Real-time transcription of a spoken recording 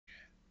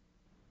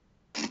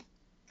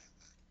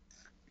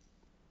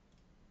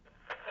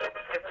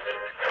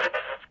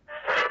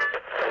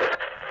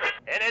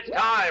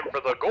time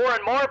for the Gore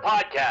N More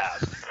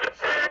podcast.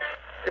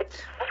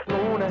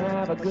 Gonna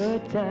have a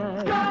good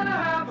time. Gonna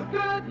have a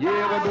good time.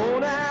 Yeah, we're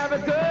gonna have a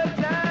good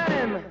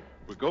time.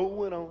 We're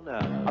going on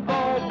now. A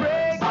ball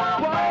break,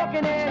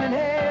 walking hand in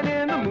hand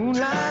in the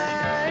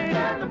moonlight.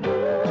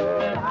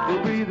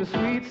 We'll be the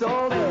sweet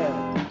soul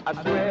there. I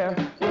swear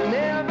we'll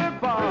never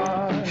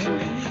part.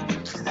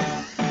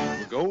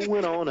 We're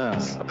going on now.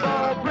 A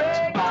ball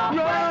break,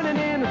 running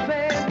in the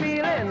sand,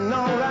 feeling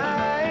alright.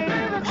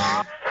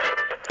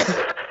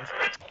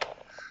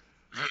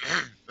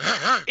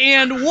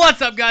 And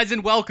what's up, guys,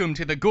 and welcome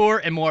to the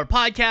Gore N More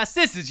podcast.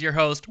 This is your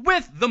host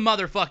with the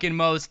motherfucking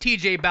most,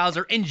 TJ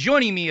Bowser, and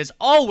joining me as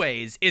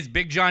always is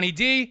Big Johnny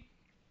D.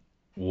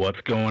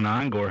 What's going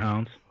on,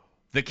 Gorehounds?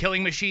 The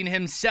killing machine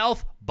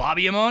himself,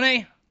 Bobby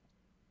Amone.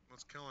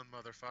 What's killing,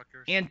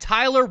 motherfuckers? And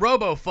Tyler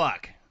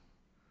Robo-Fuck.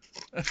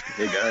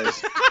 Hey,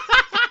 guys.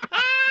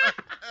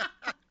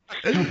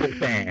 Super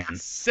fan.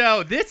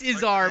 So this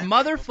is our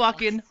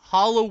motherfucking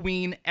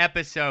Halloween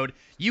episode.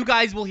 You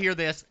guys will hear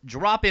this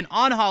drop in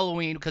on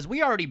Halloween because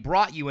we already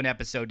brought you an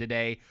episode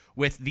today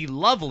with the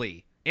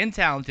lovely and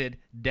talented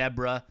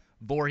Deborah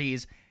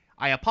Voorhees.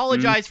 I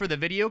apologize for the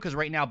video because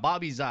right now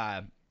Bobby's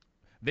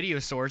video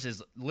source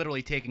is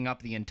literally taking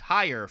up the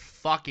entire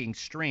fucking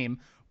stream.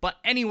 But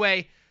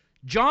anyway,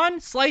 John,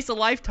 Slice of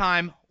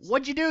Lifetime,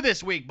 what'd you do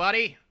this week,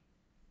 buddy?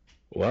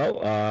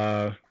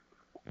 Well,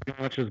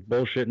 pretty much just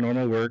bullshit,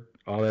 normal work,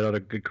 all that other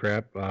good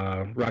crap.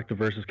 Rocked the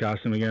Versus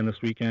costume again this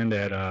weekend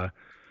at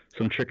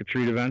some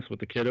trick-or-treat events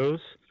with the kiddos.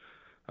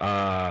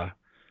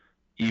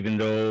 Even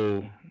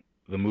though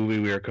the movie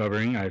we are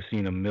covering I've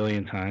seen a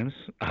million times,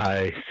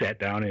 I sat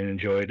down and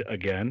enjoyed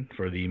again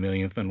for the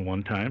millionth and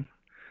one time.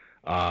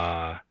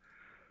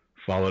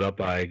 Followed up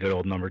by good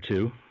old number 2.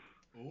 Ooh.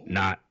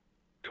 Not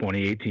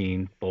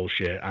 2018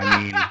 bullshit.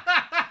 I mean,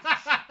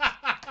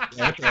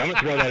 that's right, I'm going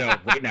to throw that out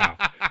right now.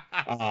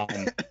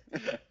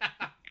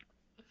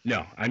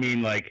 No, I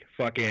mean, like,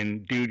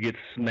 fucking dude gets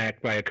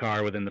smacked by a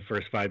car within the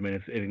first 5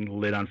 minutes and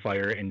lit on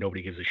fire and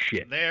nobody gives a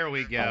shit. There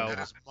we go.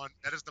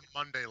 That is the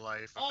Monday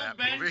life of Oh, that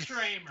Ben movie.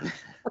 Tramer.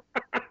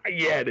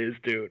 Yeah, it is,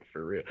 dude,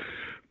 for real.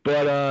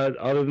 But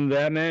other than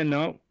that, man,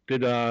 no.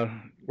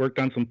 Worked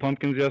on some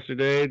pumpkins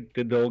yesterday.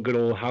 Did the good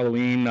old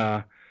Halloween,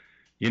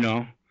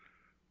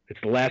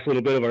 it's the last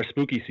little bit of our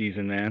spooky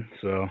season, man.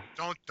 So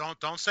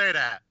Don't say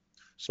that.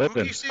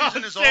 Spooky Listen.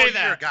 season is all Say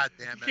year, that.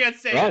 goddammit. You can't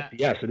say well, that.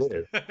 yes, it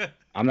is.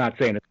 I'm not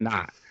saying it's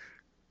not.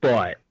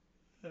 But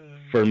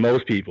for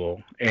most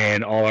people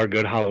and all our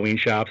good Halloween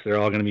shops, they're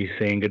all going to be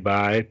saying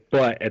goodbye.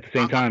 But at the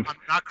same time, I'm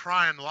not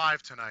crying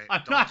live tonight.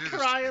 I'm Don't not do this to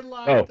crying me.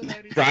 live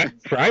tonight.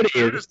 Friday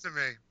Do is this to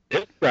me.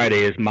 this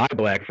Friday is my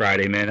Black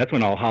Friday, man. That's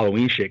when all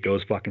Halloween shit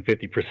goes fucking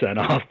 50%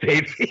 off,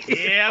 baby.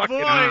 Yeah, Fucking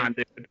boy. on,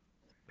 dude.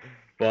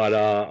 But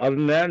other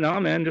than that, no,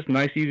 man, just a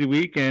nice, easy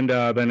week, and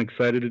I've been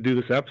excited to do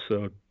this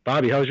episode.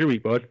 Bobby, how was your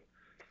week, bud?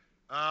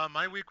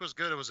 My week was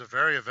good. It was a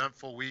very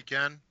eventful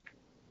weekend.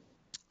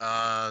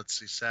 Let's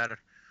see,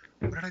 Saturday.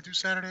 What did I do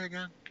Saturday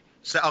again?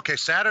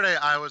 Saturday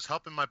I was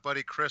helping my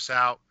buddy Chris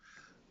out,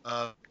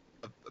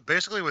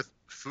 basically with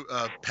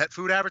pet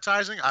food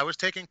advertising. I was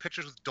taking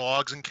pictures with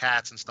dogs and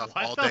cats and stuff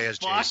What all the day as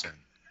fuck? Jason.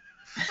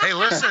 Hey,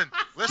 listen.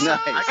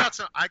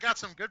 Nice. I got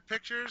some good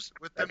pictures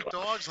with them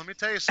dogs. Let me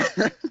tell you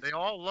something. They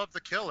all love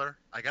the killer.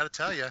 I got to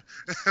tell you,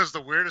 it was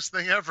the weirdest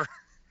thing ever.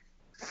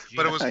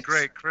 But it was Nice.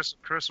 great.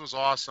 Chris was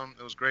awesome.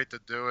 It was great to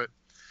do it.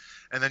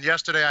 And then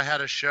yesterday I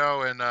had a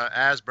show in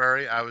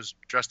Asbury. I was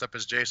dressed up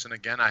as Jason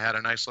again. I had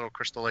a nice little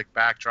Crystal Lake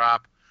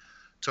backdrop.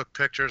 Took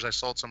pictures. I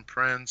sold some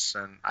prints,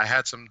 and I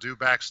had some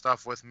do-back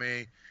stuff with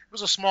me. It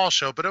was a small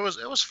show, but it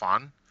was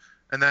fun.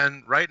 And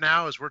then right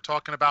now, as we're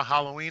talking about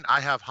Halloween, I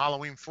have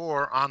Halloween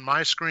 4 on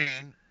my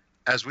screen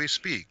as we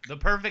speak. The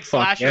perfect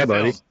Fuck slasher yeah,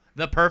 film. buddy.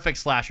 The perfect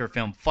slasher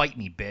film. Fight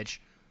me, bitch.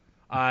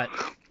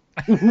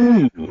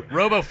 Ooh.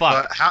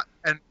 Robo-Fuck.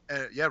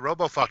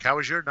 Robo-Fuck. How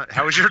was your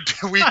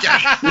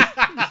weekend?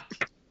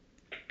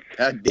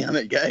 God damn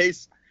it,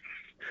 guys.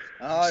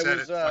 Said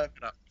it, fucked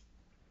it up.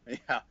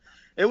 Yeah,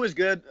 it was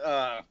good.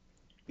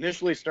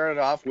 Initially started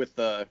off with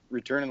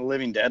Return of the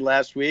Living Dead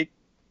last week.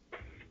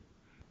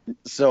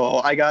 So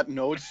I got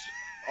notes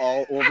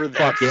all over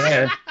that. Fuck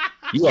yeah.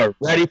 You are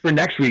ready for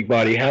next week,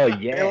 buddy. Hell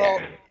yeah. Well,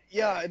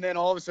 yeah, and then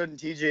all of a sudden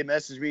TJ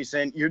messaged me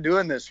saying, "You're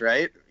doing this,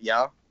 right?"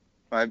 Yeah.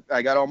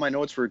 I got all my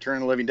notes for Return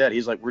of the Living Dead.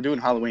 He's like, "We're doing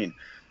Halloween."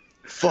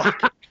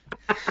 Fuck.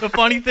 The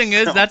funny thing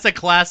is, that's a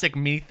classic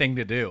me thing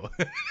to do.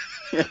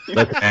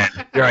 Listen, man,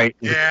 you're right.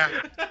 Yeah.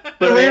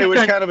 But it was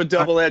kind of a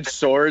double-edged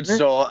sword,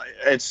 so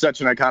it's such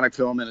an iconic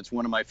film, and it's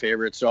one of my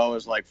favorites. So I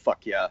was like,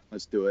 "Fuck yeah,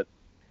 let's do it."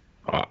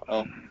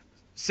 Oh.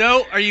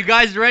 So, are you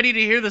guys ready to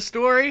hear the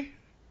story?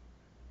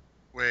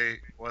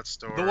 Wait, what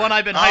story? The one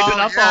I've been hyping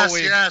up all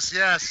week. Yes.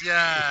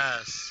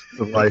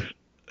 The life.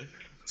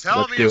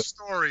 Tell Let's me do a it.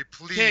 story,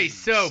 please. Okay,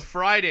 so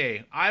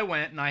Friday, I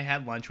went and I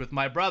had lunch with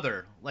my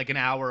brother, like an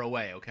hour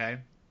away, okay?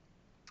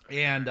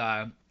 And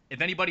if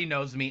anybody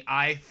knows me,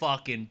 I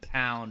fucking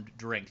pound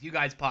drinks. You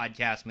guys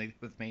podcast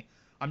with me.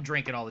 I'm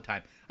drinking all the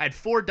time. I had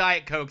 4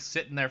 Diet Cokes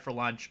sitting there for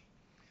lunch.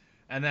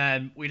 And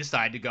then we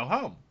decided to go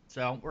home.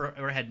 So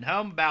we're heading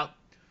home. About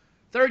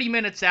 30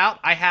 minutes out,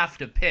 I have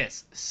to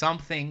piss.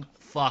 Something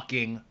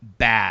fucking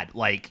bad.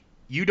 Like,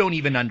 you don't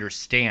even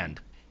understand.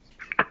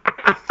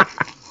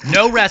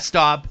 No rest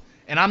stop,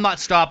 and I'm not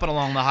stopping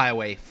along the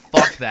highway.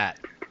 Fuck that.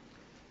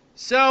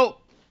 So,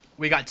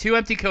 we got 2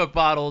 empty Coke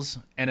bottles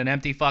and an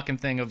empty fucking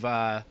thing of,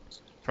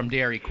 from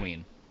Dairy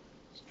Queen.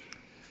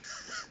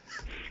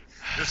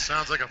 This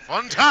sounds like a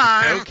fun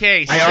time.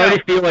 Okay, so... I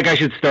already feel like I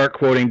should start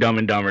quoting Dumb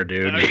and Dumber,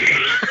 dude.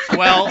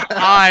 Well,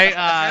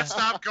 Can't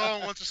stop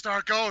going once you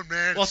start going,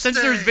 man. Well,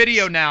 since there's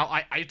video now,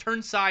 I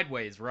turned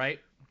sideways, right?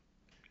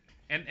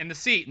 And in the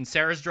seat, and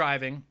Sarah's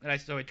driving,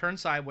 and so I turned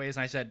sideways,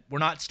 and I said, "We're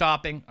not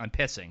stopping. I'm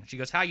pissing." She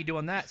goes, "How you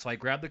doing that?" So I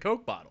grabbed the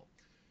Coke bottle.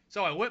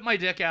 So I whip my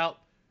dick out,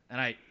 and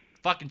I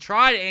fucking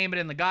try to aim it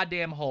in the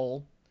goddamn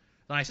hole.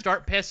 Then I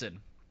start pissing.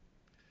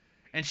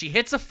 And she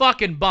hits a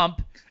fucking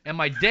bump, and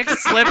my dick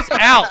slips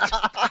out,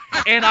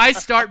 and I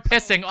start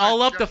pissing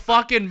all up the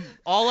fucking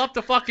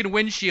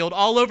windshield,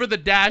 all over the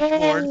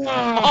dashboard,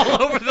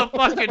 all over the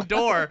fucking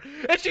door.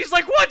 And she's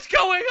like, "What's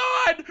going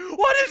on?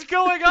 What is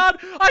going on?"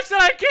 I said,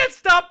 "I can't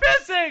stop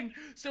pissing."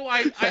 So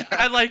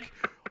I like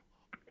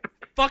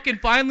fucking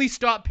finally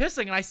stopped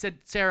pissing, and I said,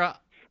 "Sarah,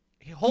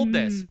 hold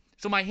this."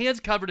 So my hand's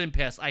covered in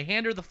piss. I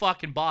hand her the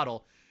fucking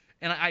bottle.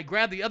 And I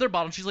grab the other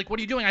bottle, and she's like, "What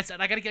are you doing?" I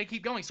said, "I gotta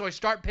keep going." So I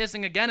start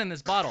pissing again in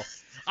this bottle.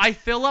 I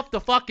fill up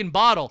the fucking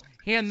bottle,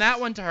 hand that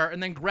one to her,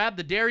 and then grab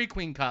the Dairy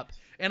Queen cup,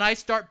 and I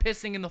start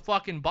pissing in the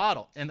fucking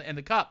bottle, in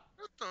the cup.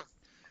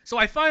 So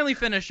I finally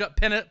finish up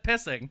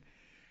pissing,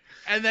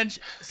 and then,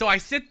 so I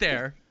sit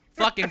there,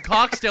 fucking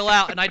cock still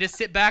out, and I just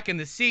sit back in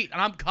the seat,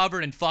 and I'm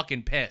covered in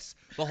fucking piss.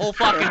 The whole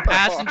fucking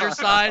passenger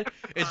side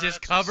is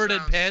just covered in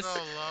piss. So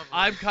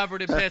I'm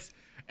covered in piss.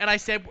 And I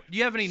said, "Do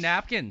you have any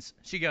napkins?"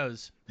 She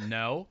goes,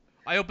 "No."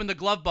 I opened the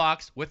glove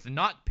box with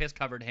not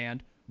piss-covered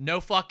hand, no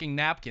fucking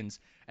napkins,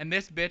 and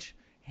this bitch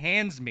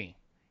hands me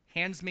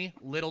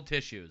little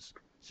tissues.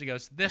 She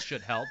goes, "This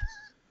should help."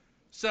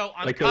 So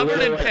I'm Like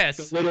covered in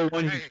piss. The little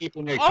one you keep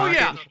in your Oh pocket.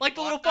 yeah, like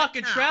the little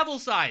fucking travel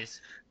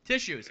size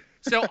tissues.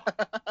 So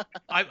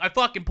I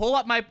fucking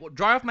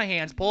dry off my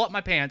hands, pull up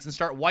my pants, and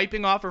start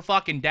wiping off her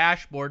fucking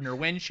dashboard and her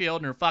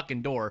windshield and her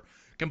fucking door,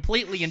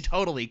 completely and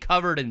totally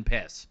covered in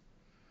piss.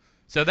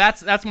 So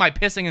that's my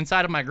pissing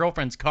inside of my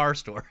girlfriend's car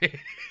story.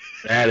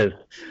 That is,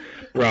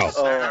 bro.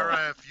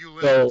 Sarah, if you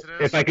listen to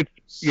this, if I could,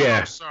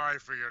 so sorry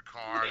for your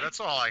car.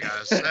 That's all I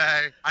gotta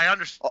say. I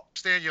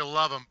understand you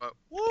love him, but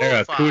woo,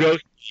 Sarah, fuck.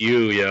 kudos to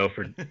you, yo,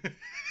 for.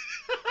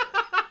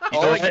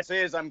 All I can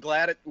say is I'm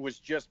glad it was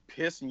just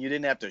piss and you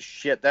didn't have to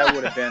shit. That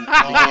would have been the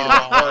beginning of a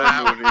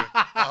horror movie.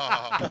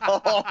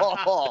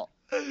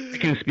 I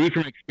can speak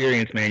from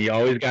experience, man. You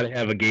always got to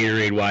have a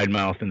Gatorade wide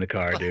mouth in the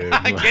car, dude.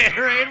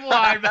 Gatorade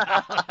wide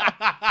mouth.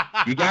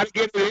 You got to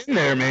get it in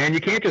there, man. You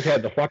can't just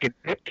have the fucking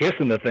kiss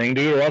in the thing,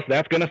 dude, or else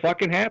that's gonna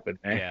fucking happen,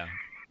 man. Yeah.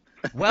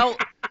 Well,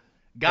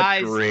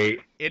 guys, Great.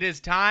 it is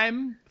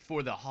time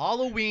for the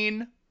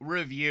Halloween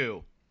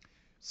review.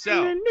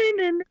 So,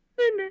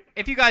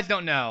 if you guys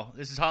don't know,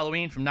 this is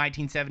Halloween from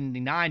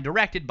 1979,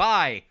 directed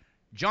by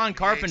John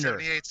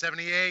Carpenter.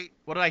 78.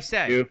 What did I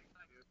say? You.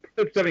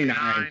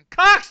 79.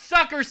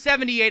 Cocksucker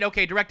 78.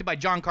 Okay, directed by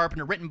John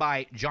Carpenter, written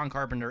by John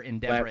Carpenter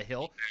and Deborah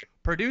Hill,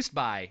 produced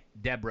by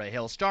Deborah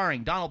Hill,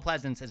 starring Donald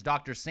Pleasance as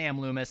Dr.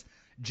 Sam Loomis,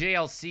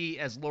 JLC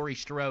as Laurie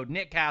Strode,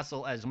 Nick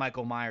Castle as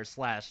Michael Myers /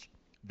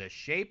 The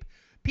Shape,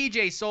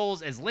 PJ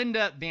Souls as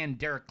Linda Van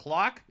Der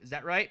Klock. Is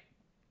that right?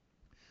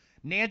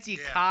 Nancy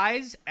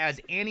Kies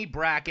as Annie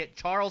Brackett,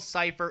 Charles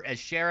Cipher as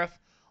Sheriff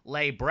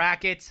Leigh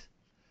Brackett,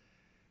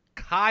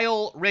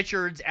 Kyle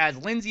Richards as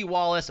Lindsay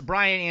Wallace,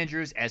 Brian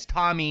Andrews as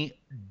Tommy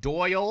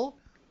Doyle,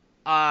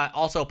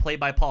 also played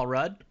by Paul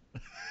Rudd.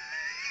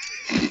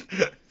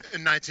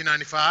 In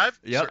 1995.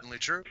 Yep. Certainly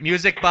true.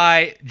 Music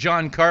by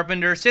John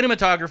Carpenter,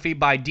 cinematography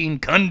by Dean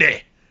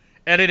Cundy,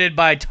 edited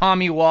by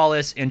Tommy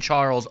Wallace and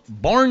Charles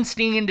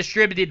Bornstein,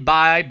 distributed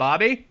by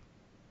Bobby.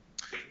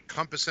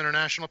 Compass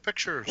International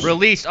Pictures.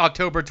 Released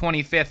October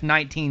 25th,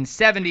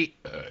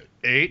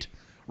 1978.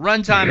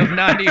 Runtime of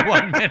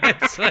 91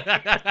 minutes.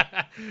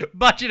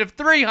 Budget of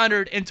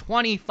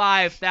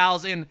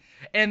 $325,000.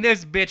 And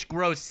this bitch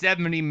grossed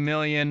 $70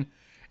 million.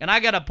 And I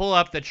gotta pull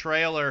up the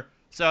trailer.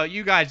 So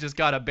you guys just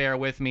gotta bear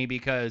with me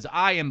because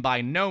I am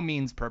by no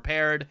means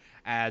prepared,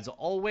 as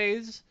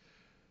always.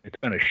 It's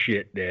been a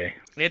shit day.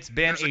 It's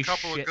been There's a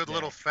couple of good day.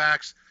 little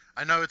facts.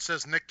 I know it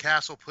says Nick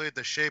Castle played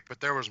the Shape, but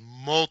there was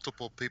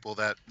multiple people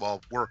that,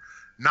 were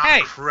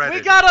not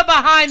credited. We got a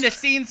behind the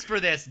scenes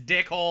for this,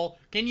 dickhole.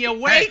 Can you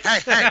wait?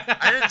 Hey,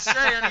 I didn't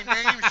say any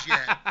names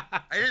yet.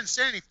 I didn't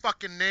say any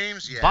fucking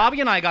names yet.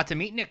 Bobby and I got to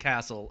meet Nick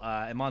Castle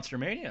at Monster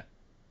Mania.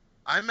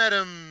 I met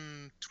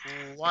him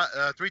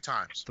 3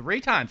 times.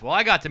 3 times. Well,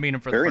 I got to meet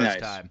him for the Very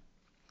first nice. time.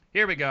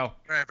 Here we go.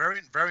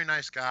 Very, very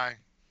nice guy.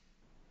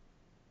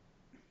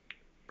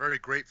 Very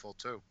grateful,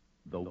 too.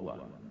 The one,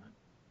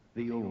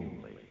 the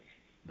only,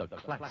 the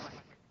classic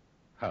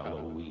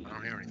Halloween. I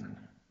don't hear anything.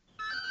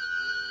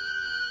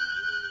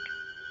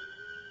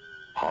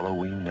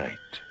 Halloween night.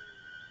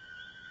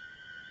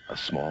 a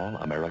small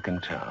American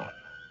town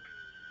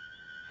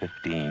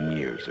 15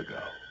 years ago.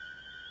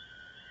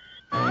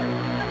 I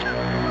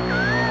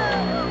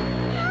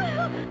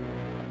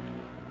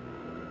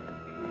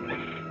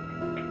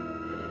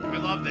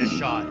love this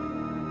shot.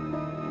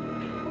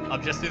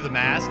 Up just through the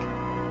mask.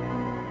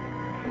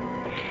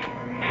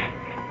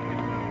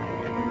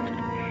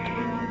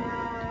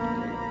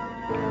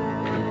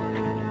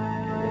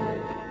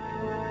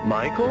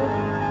 Michael?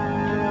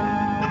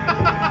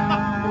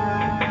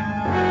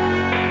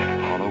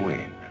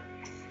 Halloween.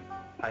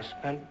 I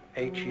spent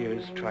 8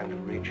 years trying to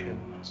reach him,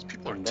 These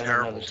people are and then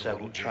terrible another to 7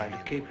 little trying to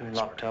Jimmy. keep him I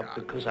swear locked to up God.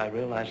 because I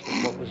realized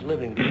that what was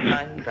living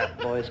behind that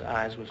boy's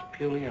eyes was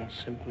purely and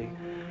simply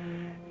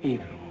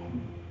evil.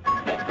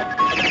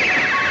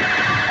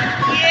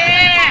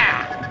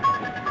 Yeah!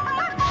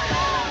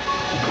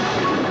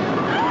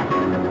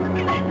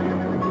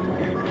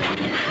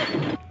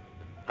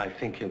 I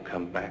think he'll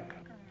come back.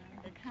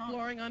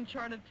 Exploring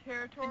uncharted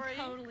territory.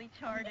 Totally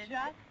charted.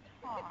 Just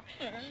talk.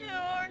 Sure.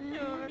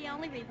 The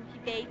only reason she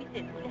babysits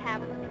is to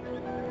have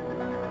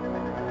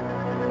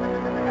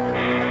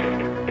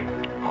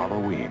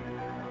Halloween.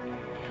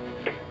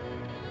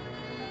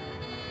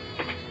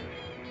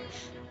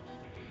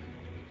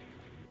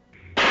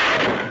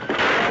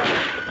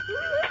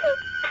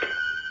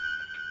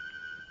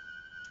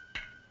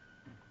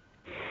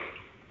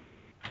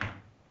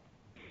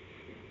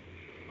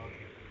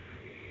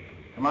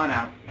 Come on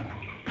now.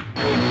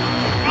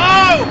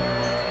 Oh!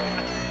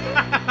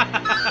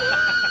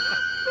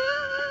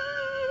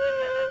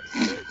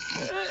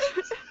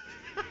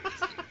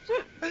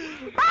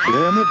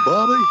 Damn it,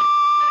 Bobby.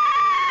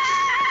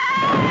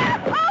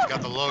 He's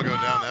got the logo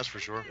down, that's for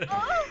sure.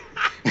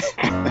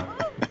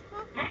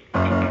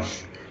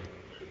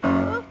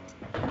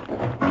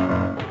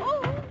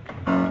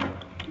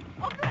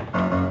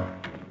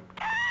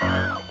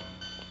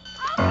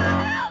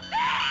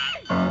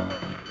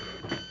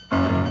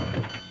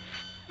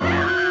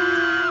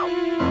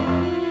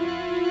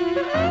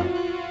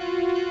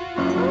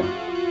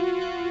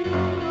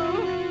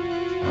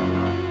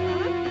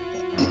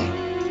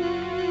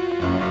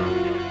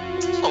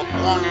 It's a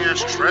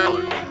long-ass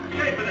trailer.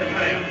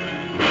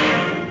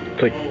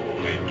 It's like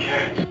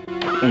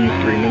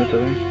almost 3 minutes, I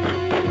think.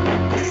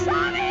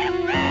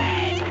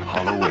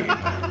 Halloween.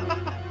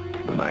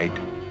 The night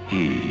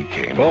he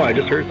came. Oh, I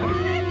just heard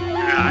something.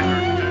 Yeah, I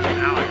heard it too.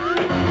 Now I heard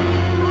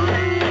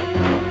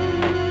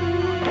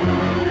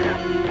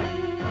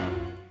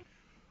it.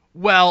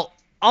 Well,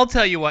 I'll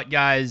tell you what,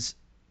 guys.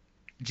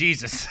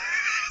 Jesus.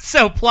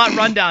 So, plot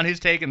rundown. Who's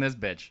taking this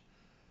bitch?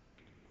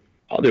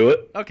 I'll do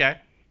it. Okay.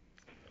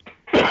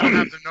 I don't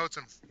have the notes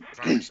in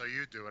front of me, so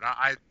you do it.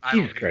 I don't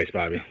Jesus need Christ,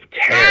 Bobby. God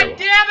Terrible.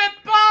 damn it,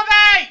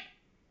 Bobby!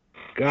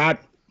 God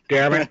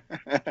damn it.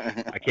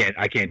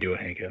 I can't do it,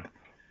 Hank Hill.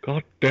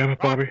 God damn it,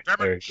 Bobby. Damn it,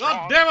 There you go. Sean.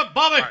 God damn it,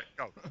 Bobby! All right,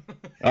 go.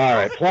 All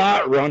right,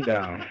 plot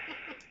rundown.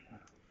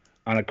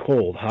 On a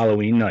cold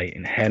Halloween night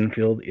in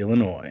Haddonfield,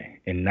 Illinois,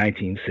 in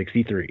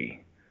 1963,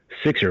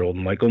 6-year-old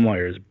Michael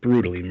Myers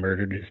brutally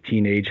murdered his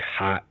teenage,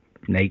 hot,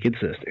 naked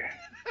sister.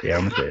 Yeah,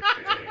 I'm gonna say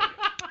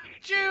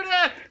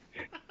Judith!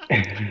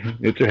 it.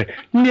 It's right.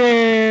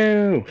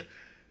 No!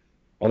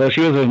 Although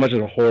she was as much as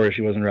a horror,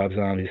 she wasn't Rob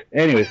Zombies.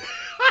 Anyways,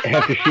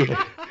 after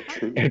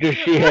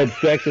she had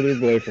sex with her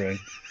boyfriend,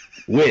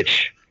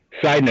 which,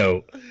 side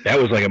note, that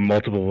was like a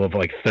multiple of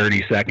like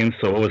 30 seconds.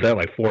 So what was that,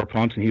 like 4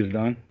 pumps and he was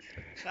done?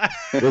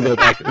 We'll go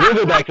back to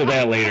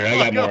that later. I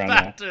got We'll more go on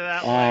back that. to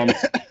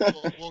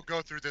that We'll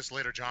go through this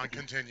later, John.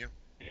 Continue.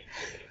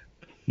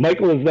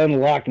 Michael is then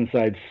locked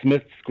inside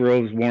Smith's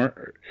Grove,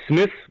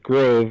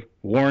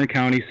 Warren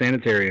County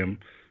Sanitarium,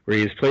 where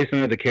he is placed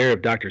under the care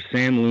of Dr.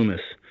 Sam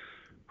Loomis,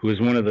 who is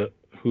the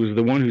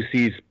one who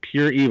sees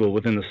pure evil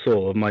within the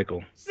soul of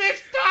Michael.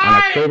 6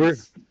 times!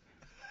 times!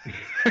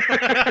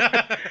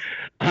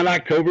 On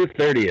October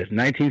 30th,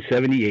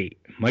 1978,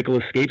 Michael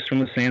escapes from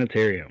the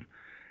sanitarium.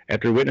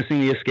 After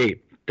witnessing the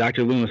escape,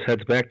 Dr. Loomis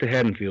heads back to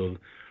Haddonfield,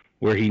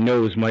 where he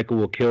knows Michael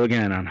will kill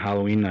again on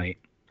Halloween night.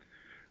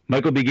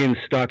 Michael begins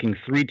stalking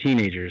 3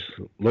 teenagers,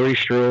 Laurie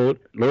Strode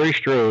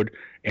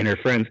and her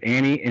friends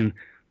Annie and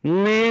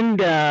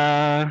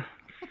Linda.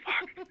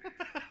 Fuck.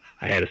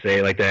 I had to say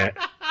it like that.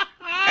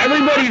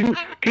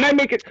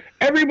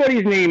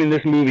 Everybody's name in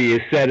this movie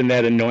is said in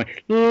that annoying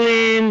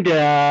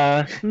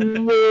Linda,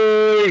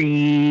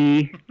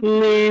 Lori,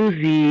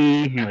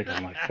 Lindsay. You're like,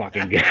 oh my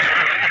fucking god.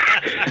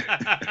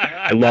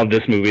 I love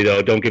this movie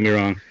though, don't get me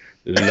wrong.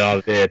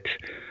 Love it.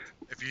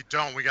 If you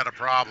don't, we got a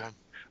problem.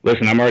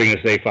 Listen, I'm already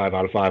gonna say 5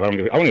 out of 5. I'm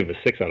gonna give it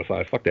a 6 out of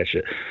 5. Fuck that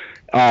shit.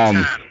 10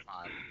 out of 5.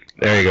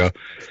 There you go.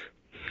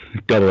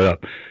 Double it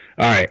up.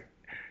 All right.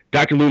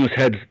 Dr. Loomis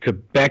heads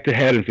back to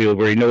Haddonfield,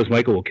 where he knows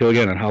Michael will kill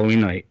again on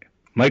Halloween night.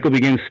 Michael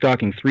begins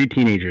stalking 3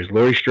 teenagers,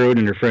 Laurie Strode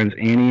and her friends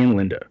Annie and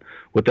Linda.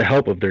 With the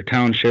help of their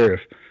town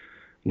sheriff,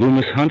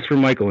 Loomis hunts for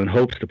Michael in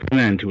hopes to put an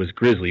end to his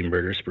grisly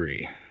murder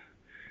spree.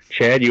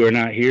 Chad, you are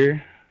not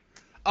here.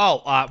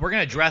 Oh, we're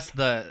going to address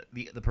the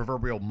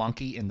proverbial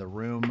monkey in the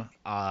room.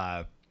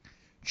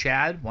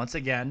 Chad, once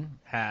again,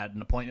 had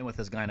an appointment with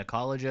his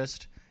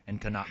gynecologist,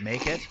 and could not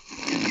make it.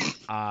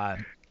 Pap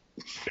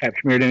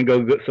Smear didn't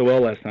go so well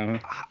last time,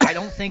 huh? I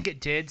don't think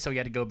it did, so he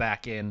had to go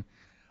back in.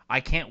 I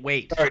can't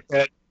wait Sorry,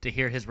 Ted. to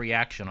hear his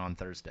reaction on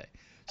Thursday.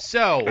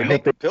 So, I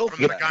hope they Bill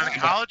From the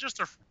gynecologist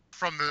or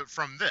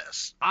from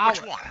this?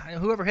 Which one?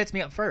 whoever hits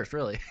me up first,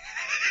 really.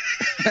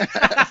 The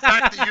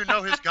fact that you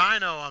know his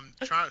gyno, I'm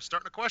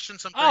starting to question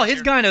something. Oh,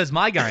 his gyno's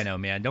my gyno,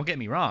 man. Don't get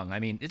me wrong. I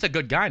mean, it's a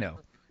good gyno.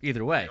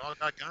 Either way. We all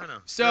got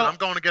gyno. So Dude, I'm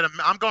going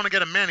to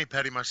get a mani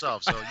pedi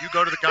myself. So you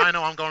go to the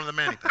gyno, I'm going to the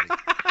mani pedi.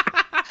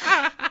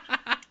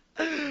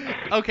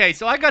 Okay,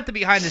 so I got the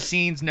behind the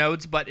scenes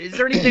notes, but is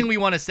there anything we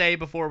want to say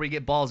before we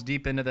get balls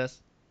deep into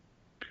this?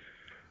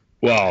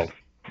 Well,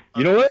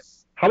 you know what?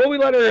 How about we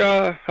let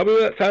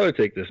Tyler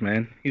take this,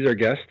 man? He's our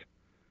guest.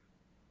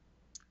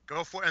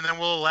 Go for it, and then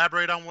we'll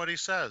elaborate on what he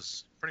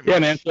says. Pretty much. Yeah,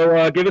 man.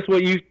 So give us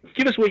what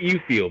you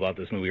feel about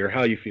this movie, or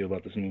how you feel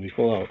about this movie.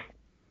 Full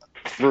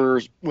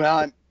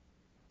out.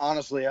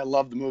 Honestly, I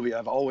love the movie.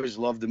 I've always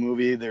loved the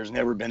movie. There's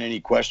never been any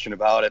question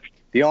about it.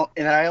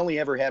 And I only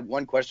ever had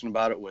one question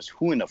about it was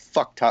who in the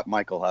fuck taught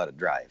Michael how to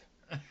drive?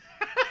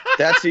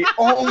 That's the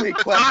only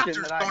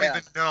question that I don't have.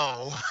 even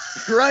know.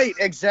 Right,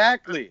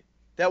 exactly.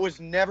 That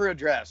was never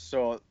addressed.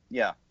 So,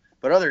 yeah.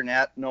 But other than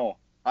that, no.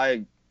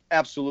 I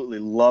absolutely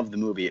love the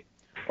movie.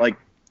 Like,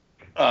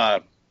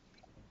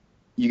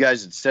 you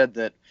guys had said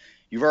that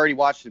you've already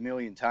watched it a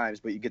million times,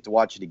 but you get to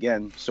watch it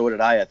again. So did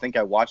I. I think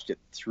I watched it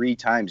 3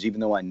 times, even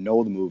though I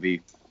know the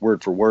movie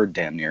word for word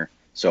damn near.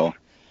 So,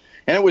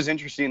 and it was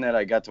interesting that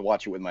I got to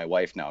watch it with my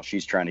wife now.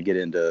 She's trying to get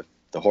into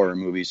the horror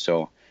movies,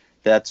 so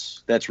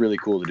that's really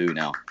cool to do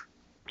now.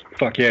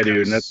 Fuck yeah,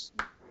 dude. And that's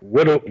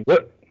what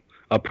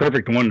a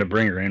perfect one to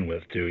bring her in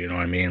with, too. You know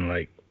what I mean?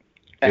 Like,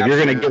 if you're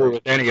going to get her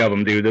with any of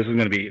them, dude, this is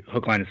going to be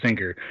hook, line, and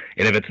sinker.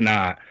 And if it's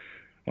not,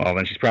 well,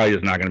 then she's probably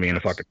just not going to be in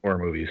the fucking horror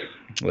movies.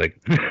 Like,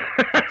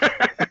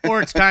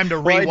 or it's time to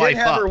re-wife I did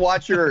have up. her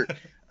watch her,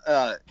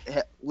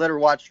 let her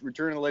watch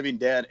Return of the Living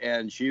Dead,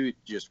 and she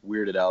just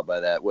weirded out by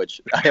that,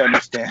 which I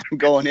understand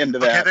going into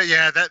that.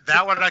 Okay,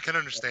 that one I can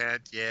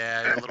understand.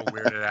 Yeah, a little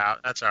weirded out.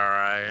 That's all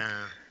right.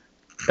 Yeah.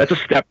 That's a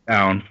step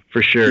down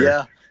for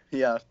sure.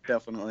 Yeah,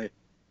 definitely.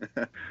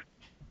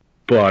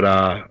 But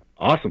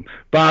awesome,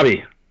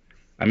 Bobby.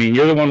 I mean,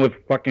 you're the one with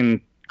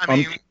fucking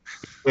a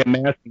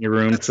mask in your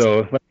room,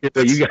 so let's get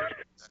what you got.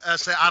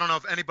 I don't know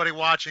if anybody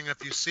watching,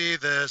 if you see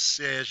this,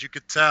 as you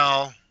could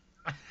tell,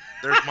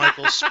 there's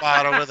Michael's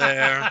spot over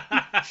there.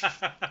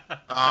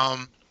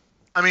 I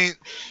mean,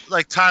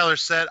 like Tyler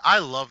said, I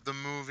love the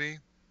movie.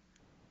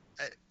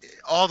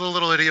 All the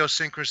little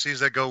idiosyncrasies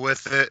that go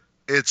with it.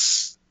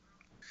 It's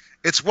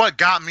what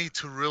got me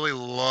to really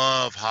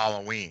love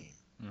Halloween.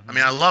 Mm-hmm. I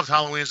mean, I loved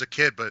Halloween as a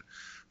kid, but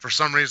for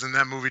some reason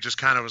that movie just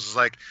kind of was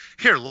like,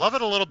 here, love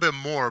it a little bit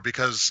more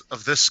because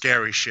of this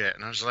scary shit.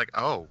 And I was like,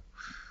 oh,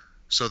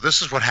 so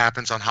this is what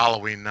happens on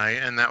Halloween night,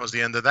 and that was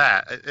the end of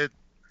that.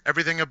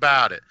 Everything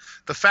about it.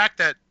 The fact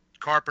that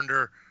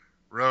Carpenter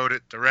wrote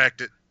it,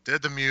 directed,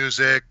 did the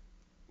music,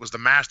 was the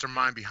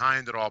mastermind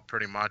behind it all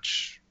pretty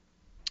much.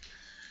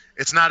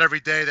 It's not every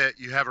day that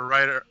you have a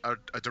writer,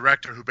 a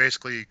director who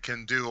basically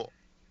can do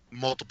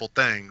multiple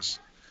things,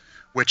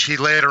 which he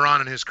later on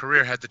in his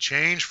career had to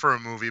change for a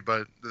movie,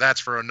 but that's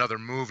for another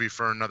movie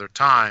for another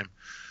time.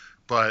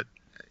 But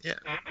yeah,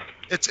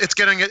 it's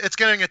getting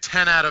a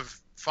 10 out of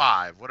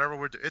 5.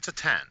 Whatever it's a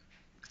 10.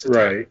 It's a 10.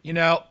 Right. You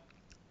know,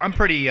 I'm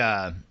pretty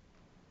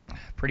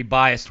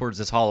biased towards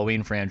this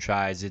Halloween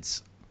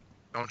franchise.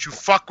 Don't you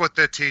fuck with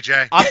it,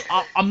 TJ.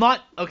 I'm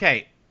not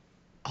okay.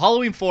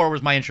 Halloween 4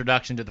 was my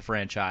introduction to the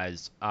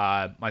franchise.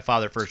 My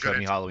father first showed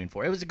me Halloween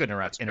 4. It was a good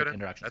introduction.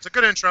 That's a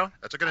good intro.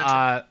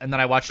 And then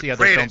I watched the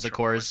other Great films, intro, of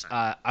course.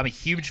 I'm a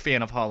huge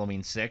fan of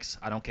Halloween 6.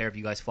 I don't care if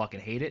you guys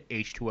fucking hate it.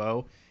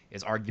 H2O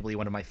is arguably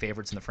one of my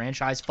favorites in the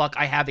franchise. Fuck,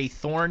 I have a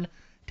thorn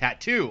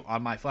tattoo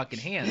on my fucking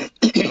hand.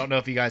 I don't know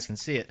if you guys can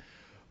see it.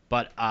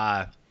 But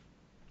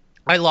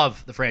I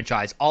love the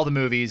franchise, all the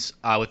movies,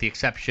 with the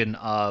exception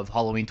of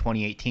Halloween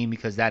 2018,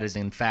 because that is,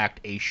 in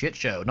fact, a shit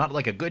show. Not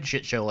like a good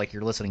shit show like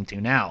you're listening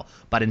to now,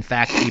 but, in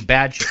fact, a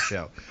bad shit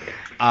show.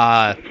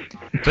 But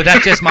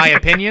that's just my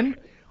opinion.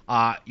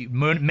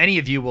 Many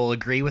of you will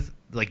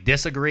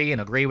disagree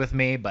and agree with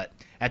me, but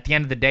at the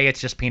end of the day, it's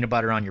just peanut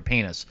butter on your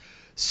penis.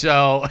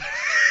 So...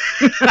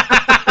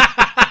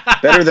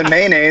 Better than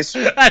mayonnaise.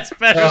 That's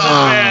better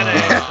than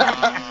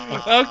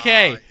mayonnaise.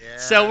 Okay,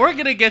 so we're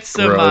going to get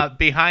some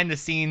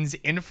behind-the-scenes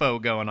info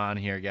going on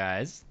here,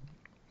 guys.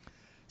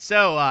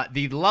 So,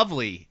 the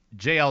lovely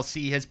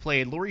JLC has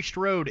played Laurie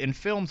Strode in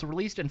films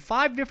released in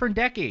 5 different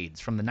decades,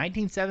 from the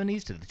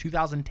 1970s to the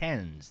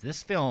 2010s.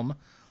 This film,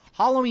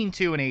 Halloween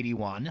 2 in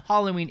 81,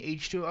 Halloween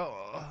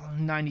H2O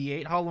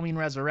 98, Halloween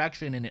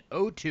Resurrection in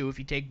 02, if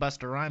you take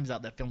Busta Rhymes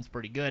out, that film's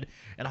pretty good,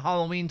 and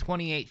Halloween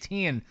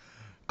 2018.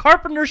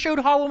 Carpenter showed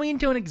Halloween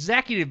to an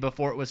executive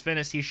before it was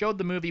finished. He showed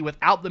the movie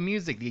without the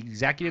music. The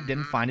executive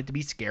didn't find it to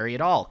be scary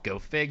at all. Go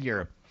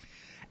figure.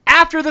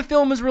 After the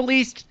film was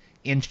released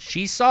and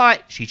she saw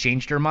it, she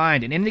changed her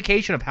mind. An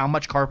indication of how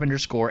much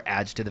Carpenter's score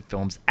adds to the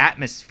film's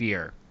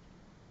atmosphere.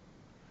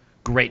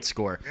 Great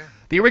score.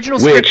 The original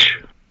script...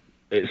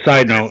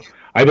 Side note,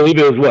 I believe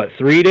it was, what,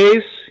 3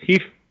 days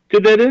he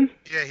did that in?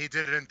 Yeah, he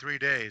did it in 3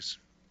 days.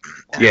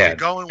 And Yeah, if you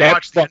go and that's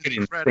watch the fucking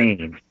ending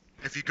credits, insane.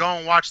 if you go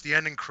and watch the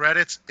ending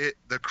credits,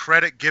 the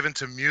credit given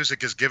to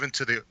music is given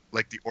to the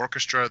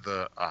orchestra of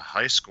the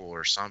high school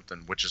or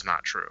something, which is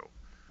not true.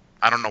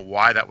 I don't know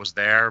why that was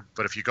there,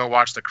 but if you go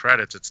watch the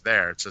credits, it's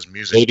there. It says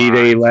music. Maybe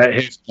they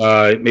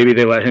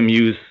let him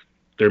use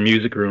their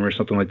music room or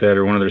something like that,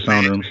 or one of their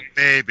sound rooms.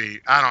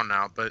 Maybe. I don't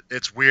know, but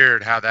it's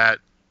weird how that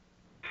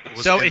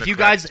was So in if the you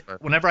credits, guys,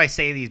 but- whenever I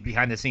say these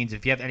behind the scenes,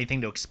 if you have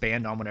anything to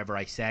expand on whatever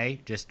I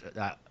say, just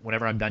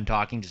whenever I'm done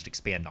talking, just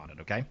expand on it,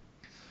 okay?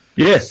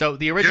 Yeah. So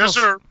the original, Yes,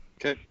 sir.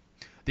 Okay.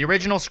 the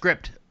original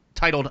script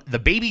titled "The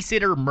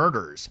Babysitter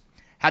Murders"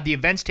 had the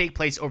events take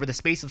place over the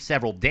space of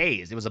several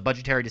days. It was a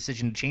budgetary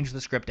decision to change the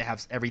script to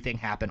have everything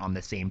happen on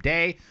the same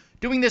day.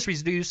 Doing this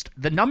reduced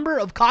the number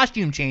of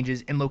costume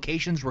changes and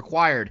locations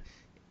required,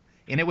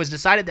 and it was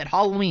decided that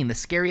Halloween, the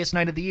scariest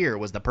night of the year,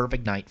 was the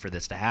perfect night for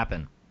this to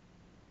happen.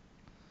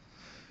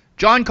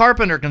 John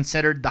Carpenter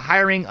considered the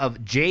hiring of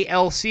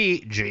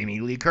JLC,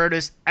 Jamie Lee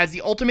Curtis, as the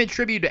ultimate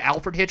tribute to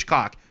Alfred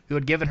Hitchcock, who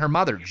had given her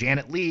mother,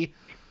 Janet Leigh,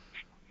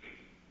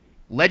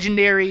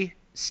 legendary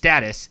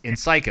status in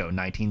Psycho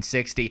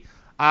 1960.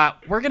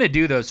 We're going to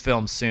do those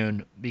films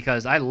soon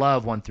because I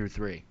love 1 through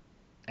 3.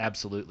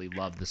 Absolutely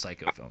love the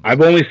Psycho films.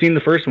 I've only seen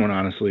the first one,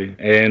 honestly,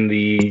 and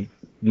the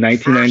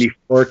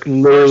 1994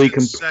 literally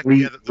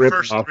complete the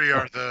first rip-off. 3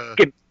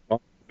 are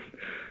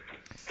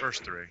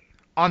first 3.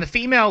 On the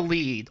female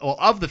lead, or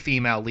of the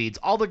female leads,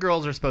 all the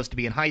girls are supposed to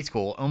be in high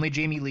school. Only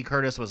Jamie Lee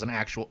Curtis was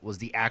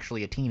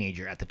actually a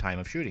teenager at the time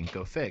of shooting.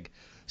 Go fig.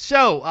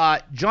 So,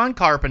 John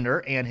Carpenter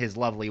and his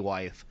lovely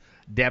wife,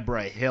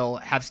 Deborah Hill,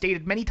 have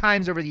stated many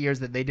times over the years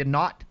that they did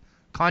not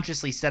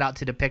consciously set out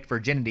to depict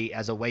virginity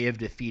as a way of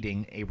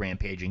defeating a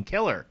rampaging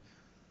killer.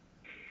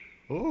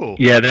 Ooh.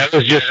 Yeah, that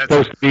was just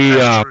supposed to be.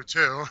 True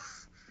too.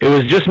 It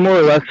was just more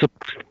or less.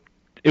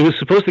 It was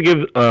supposed to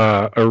give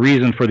a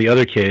reason for the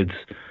other kids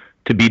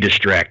to be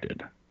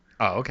distracted.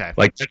 Oh, okay.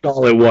 Like, that's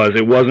all it was.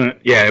 It wasn't.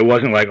 Yeah, it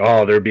wasn't like,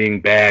 oh, they're being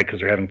bad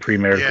because they're having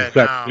premarital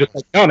sex. No. Just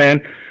like, no,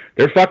 man,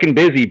 they're fucking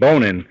busy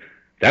boning.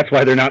 That's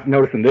why they're not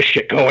noticing this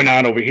shit going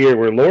on over here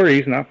where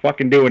Lori's not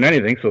fucking doing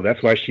anything. So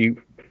that's why she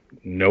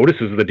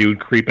notices the dude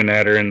creeping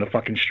at her in the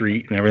fucking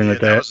street and everything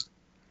like that.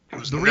 It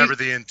was never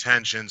the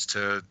intentions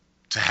to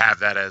have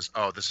that as,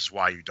 oh, this is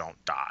why you don't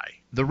die.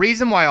 The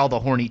reason why all the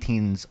horny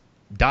teens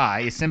die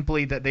is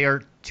simply that they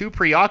are too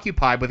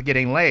preoccupied with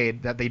getting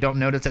laid that they don't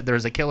notice that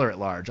there's a killer at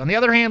large. On the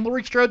other hand,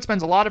 Laurie Strode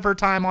spends a lot of her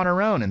time on her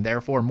own and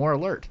therefore more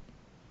alert.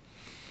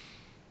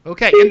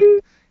 Okay,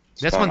 and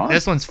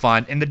this one's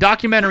fun. In the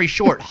documentary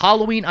short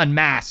Halloween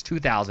Unmasked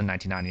 2000,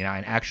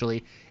 1999,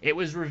 actually, it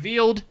was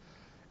revealed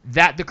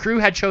that the crew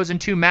had chosen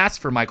 2 masks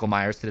for Michael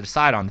Myers to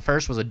decide on. The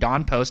first was a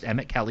Don Post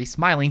Emmett Kelly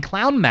smiling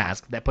clown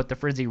mask that put the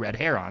frizzy red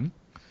hair on.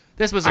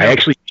 This was I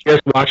actually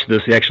just watched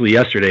this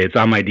yesterday. It's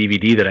on my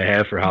DVD that I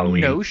have for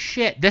Halloween. No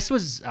shit. This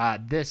was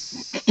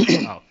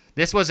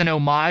this was an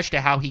homage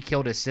to how he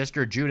killed his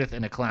sister Judith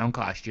in a clown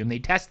costume. They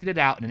tested it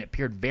out and it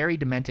appeared very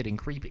demented and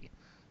creepy.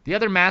 The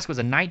other mask was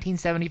a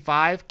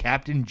 1975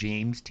 Captain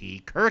James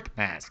T. Kirk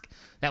mask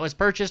that was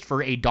purchased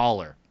for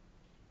 $1.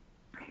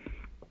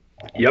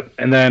 Yep,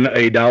 and then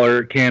a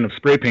 $1 can of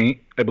spray paint,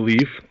 I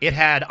believe. It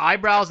had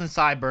eyebrows and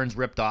sideburns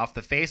ripped off,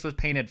 the face was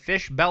painted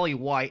fish belly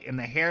white, and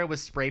the hair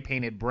was spray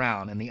painted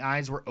brown, and the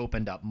eyes were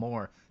opened up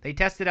more. They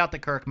tested out the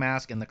Kirk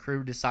mask, and the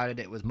crew decided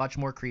it was much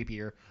more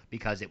creepier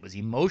because it was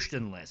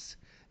emotionless.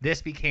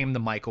 This became the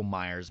Michael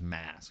Myers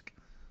mask.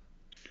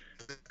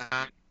 The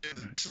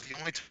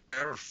only time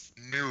I ever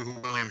knew who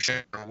William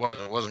Shatner was,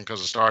 it wasn't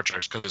because of Star Trek,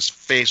 it's because his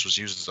face was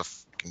used as a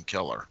fucking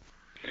killer.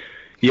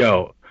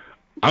 Yo,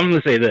 I'm going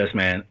to say this,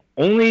 man.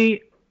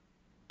 Only,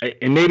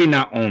 and maybe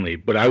not only,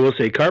 but I will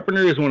say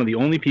Carpenter is one of the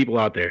only people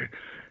out there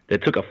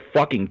that took a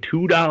fucking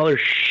 $2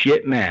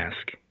 shit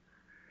mask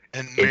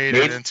and made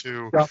it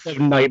into stuff of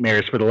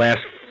nightmares for the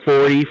last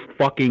 40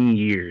 fucking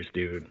years,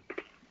 dude.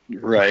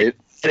 Right.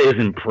 It is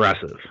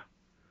impressive.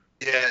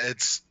 Yeah,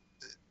 it's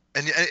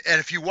and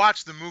if you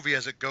watch the movie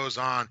as it goes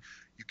on,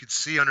 you could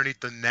see underneath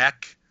the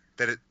neck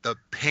that the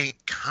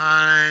paint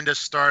kind of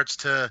starts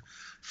to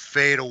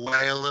fade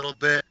away a little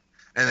bit,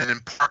 and then in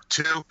part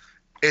 2,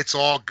 it's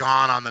all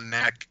gone on the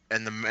neck,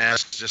 and the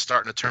mask is just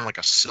starting to turn like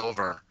a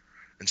silver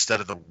instead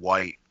of the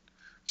white.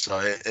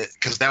 So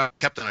because that was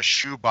kept in a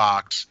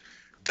shoebox.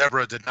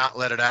 Deborah did not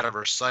let it out of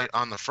her sight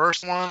on the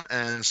first one,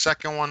 and the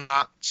second one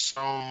not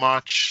so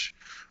much.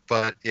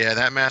 But yeah,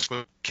 that mask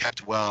was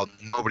kept well.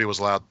 Nobody was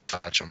allowed to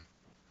touch him.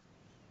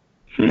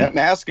 That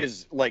mask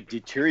is like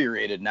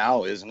deteriorated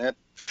now, isn't it?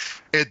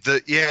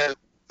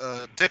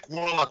 Dick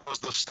Warlock was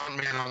the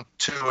stuntman on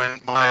 2,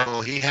 and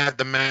Michael, he had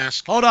the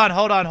mask. Hold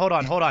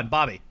on,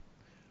 Bobby.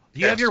 Do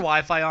you have your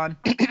Wi-Fi on?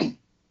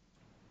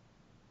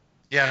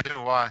 Yeah, I do.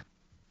 Why?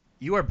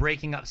 You are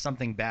breaking up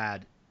something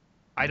bad.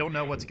 I don't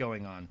know what's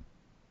going on.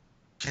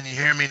 Can you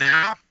hear me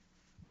now?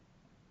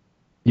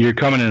 You're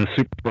coming in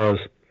super pros.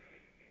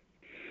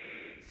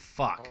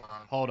 Fuck.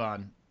 Hold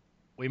on.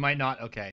 We might not. Okay.